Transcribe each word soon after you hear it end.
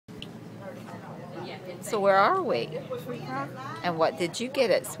So where are we? Sweet Frog. And what did you get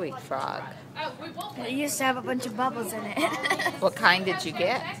at Sweet Frog? It used to have a bunch of bubbles in it. What kind did you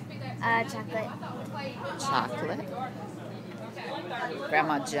get? Chocolate. Chocolate.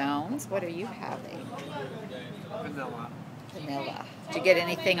 Grandma Jones, what are you having? Vanilla. Vanilla. Did you get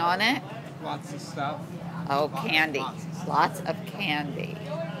anything on it? Lots of stuff. Oh, candy. Lots of candy.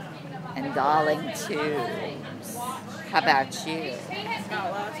 And Darling Tubes. How about you?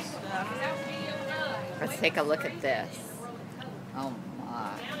 Got lots of stuff. Let's take a look at this. Oh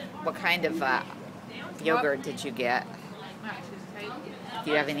my. What kind of yogurt did you get?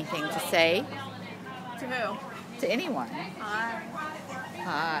 Do you have anything to say? To who? To anyone? Hi.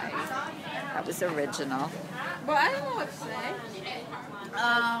 Hi. That was original. Well, I don't know what to say.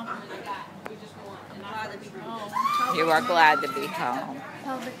 I'm glad to be home. You are glad to be home.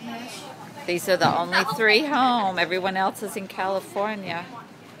 Pelvic mash. These are the only 3 home. Everyone else is in California.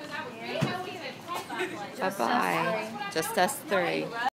 Bye-bye. Just us 3.